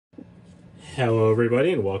Hello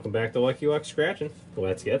everybody and welcome back to Lucky Luck Scratching.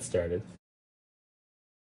 Let's get started.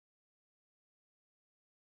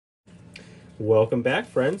 Welcome back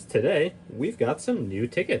friends. Today we've got some new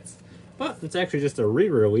tickets, but it's actually just a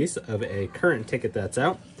re-release of a current ticket that's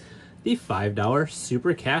out, the $5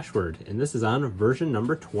 Super Cashword, and this is on version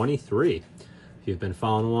number 23. If you've been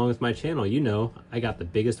following along with my channel, you know I got the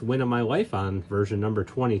biggest win of my life on version number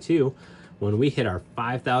 22 when we hit our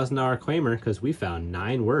 $5,000 claimer because we found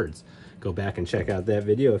 9 words. Go back and check out that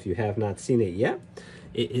video if you have not seen it yet.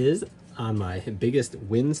 It is on my biggest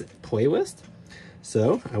wins playlist.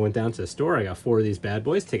 So I went down to the store, I got 4 of these bad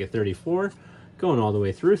boys, ticket 34, going all the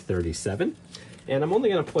way through 37. And I'm only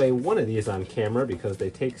gonna play one of these on camera because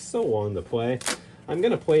they take so long to play. I'm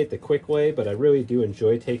gonna play it the quick way, but I really do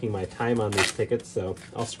enjoy taking my time on these tickets, so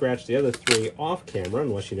I'll scratch the other 3 off camera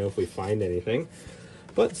and let you know if we find anything.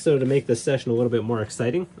 But so to make this session a little bit more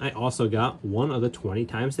exciting, I also got one of the 20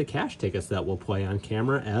 times the cash tickets that we'll play on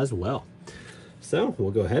camera as well. So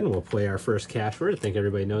we'll go ahead and we'll play our first cash word. I think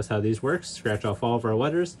everybody knows how these work. Scratch off all of our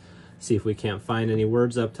letters, see if we can't find any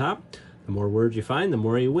words up top. The more words you find, the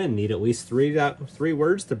more you win. Need at least three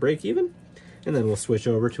words to break even, and then we'll switch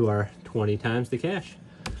over to our 20 times the cash.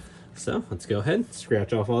 So let's go ahead,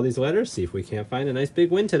 scratch off all these letters, see if we can't find a nice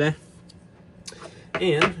big win today.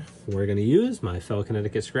 And we're going to use my fellow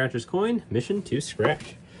Connecticut Scratchers coin, Mission to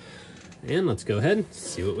Scratch. And let's go ahead and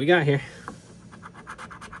see what we got here.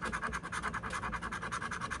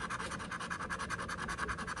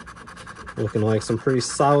 Looking like some pretty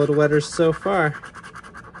solid letters so far.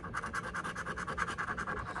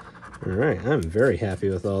 All right, I'm very happy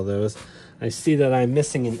with all those. I see that I'm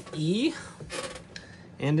missing an E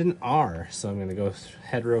and an R. So I'm going to go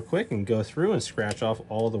ahead real quick and go through and scratch off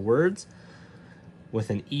all the words with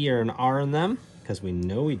an E or an R in them, because we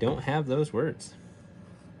know we don't have those words.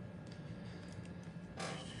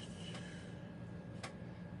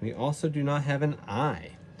 We also do not have an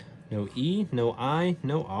I. No E, no I,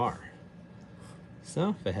 no R.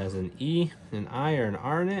 So if it has an E, an I, or an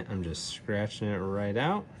R in it, I'm just scratching it right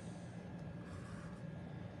out.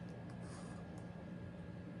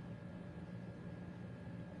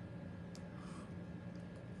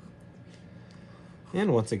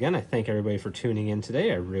 And once again, I thank everybody for tuning in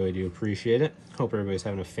today. I really do appreciate it. Hope everybody's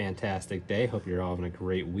having a fantastic day. Hope you're all having a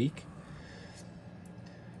great week.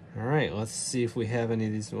 All right, let's see if we have any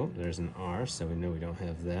of these. Oh, there's an R, so we know we don't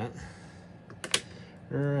have that.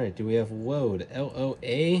 All right, do we have load?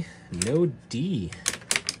 L-O-A, no D.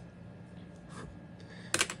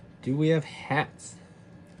 Do we have hats?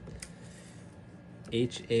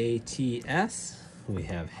 H-A-T-S, we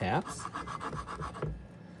have hats.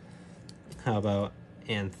 How about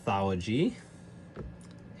anthology?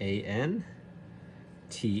 A-N-T-H-O-L-O,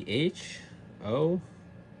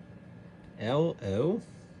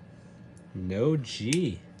 no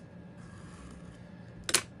G.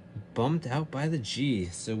 Bumped out by the G,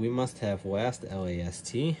 so we must have last,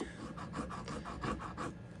 L-A-S-T.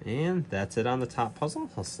 And that's it on the top puzzle.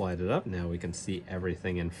 I'll slide it up. Now we can see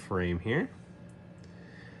everything in frame here.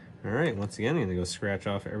 All right, once again, I'm gonna go scratch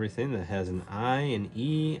off everything that has an I, an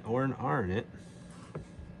E, or an R in it.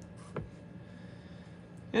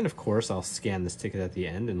 And of course, I'll scan this ticket at the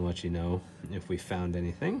end and let you know if we found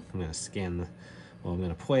anything. I'm gonna scan I'm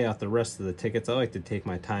gonna play out the rest of the tickets. I like to take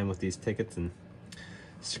my time with these tickets and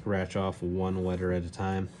scratch off one letter at a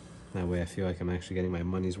time. That way I feel like I'm actually getting my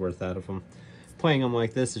money's worth out of them. Playing them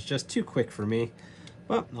like this is just too quick for me,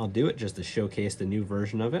 but I'll do it just to showcase the new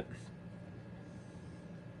version of it.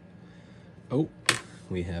 Oh,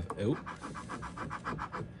 we have O.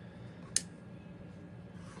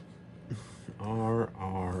 R,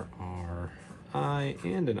 R, R, I,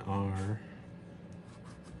 and an R.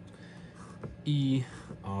 E,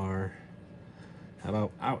 R. How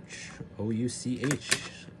about ouch? O-U-C-H,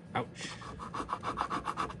 ouch.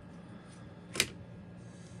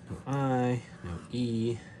 No I, no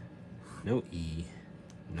E, no E,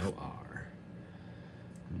 no R,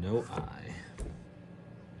 no I.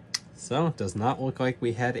 So it does not look like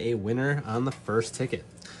we had a winner on the first ticket.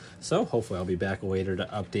 So hopefully I'll be back later to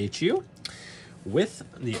update you with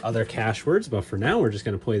the other cash words. But for now, we're just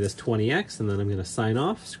going to play this 20X, and then I'm going to sign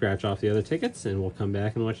off, scratch off the other tickets, and we'll come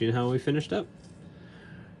back and let you know how we finished up.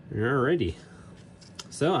 Alrighty.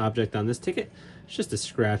 So object on this ticket is just to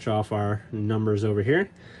scratch off our numbers over here.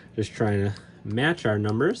 Just trying to match our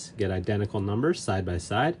numbers, get identical numbers side by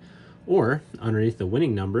side. Or underneath the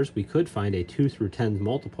winning numbers, we could find a 2 through 10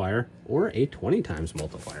 multiplier or a 20 times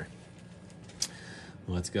multiplier.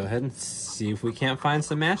 Let's go ahead and see if we can't find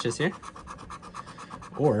some matches here.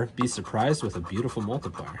 Or be surprised with a beautiful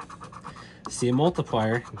multiplier. See a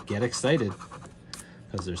multiplier, get excited.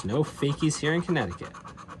 because there's no fakies here in Connecticut.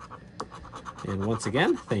 And once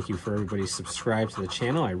again, thank you for everybody subscribed to the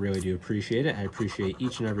channel. I really do appreciate it. I appreciate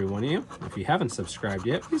each and every one of you. If you haven't subscribed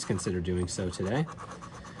yet, please consider doing so today,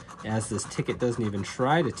 as this ticket doesn't even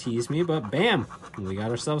try to tease me, but bam, we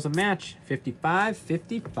got ourselves a match.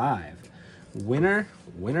 55-55. Winner,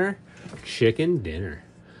 winner, chicken dinner.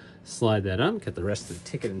 Slide that on, get the rest of the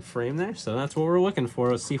ticket in frame there. So that's what we're looking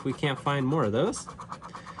for. Let's see if we can't find more of those.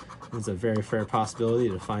 There's a very fair possibility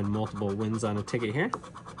to find multiple wins on a ticket here.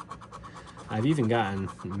 I've even gotten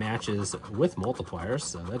matches with multipliers,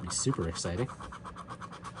 so that'd be super exciting.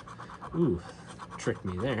 Ooh, tricked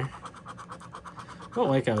me there. But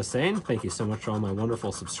like I was saying, thank you so much to all my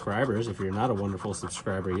wonderful subscribers. If you're not a wonderful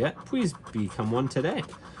subscriber yet, please become one today.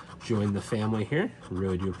 Join the family here.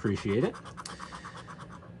 Really do appreciate it.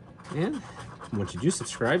 And once you do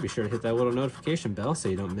subscribe, be sure to hit that little notification bell so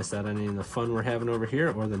you don't miss out on any of the fun we're having over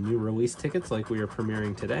here or the new release tickets like we are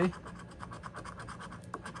premiering today.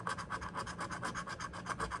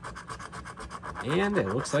 And it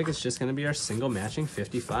looks like it's just going to be our single matching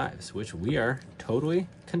 55s, which we are totally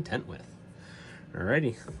content with.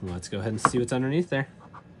 Alrighty, let's go ahead and see what's underneath there.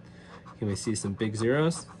 Can we see some big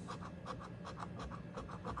zeros?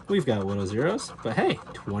 We've got little zeros, but hey,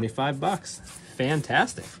 25 bucks.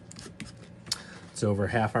 Fantastic. It's over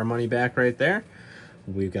half our money back right there.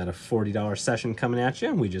 We've got a $40 session coming at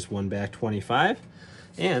you. We just won back 25.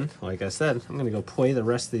 And like I said, I'm going to go play the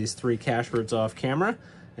rest of these 3 cash words off camera,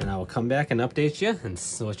 and I will come back and update you and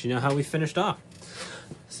let you know how we finished off.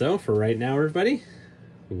 So for right now, everybody,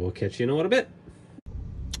 we'll catch you in a little bit.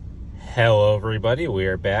 Hello, everybody. We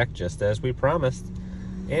are back just as we promised.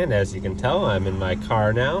 And as you can tell, I'm in my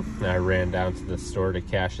car now. I ran down to the store to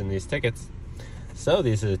cash in these tickets. So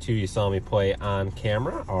these are the 2 you saw me play on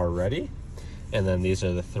camera already. And then these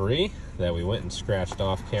are the 3 that we went and scratched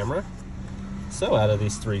off camera. So out of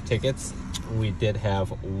these 3 tickets, we did have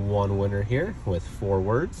 1 winner here with 4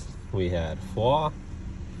 words. We had flaw,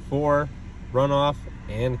 4, runoff,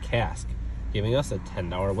 and cask, giving us a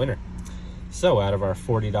 $10 winner. So out of our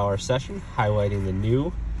 $40 session, highlighting the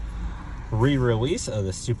new re-release of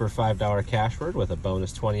the Super $5 cash word with a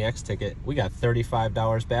bonus 20x ticket, we got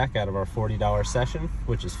 $35 back out of our $40 session,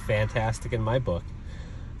 which is fantastic in my book.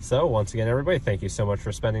 So once again, everybody, thank you so much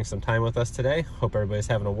for spending some time with us today. Hope everybody's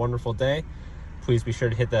having a wonderful day. Please be sure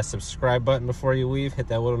to hit that subscribe button before you leave. Hit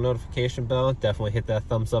that little notification bell. Definitely hit that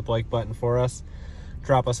thumbs up like button for us.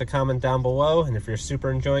 Drop us a comment down below. And if you're super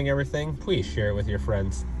enjoying everything, please share it with your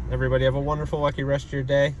friends. Everybody have a wonderful, lucky rest of your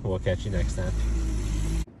day. We'll catch you next time.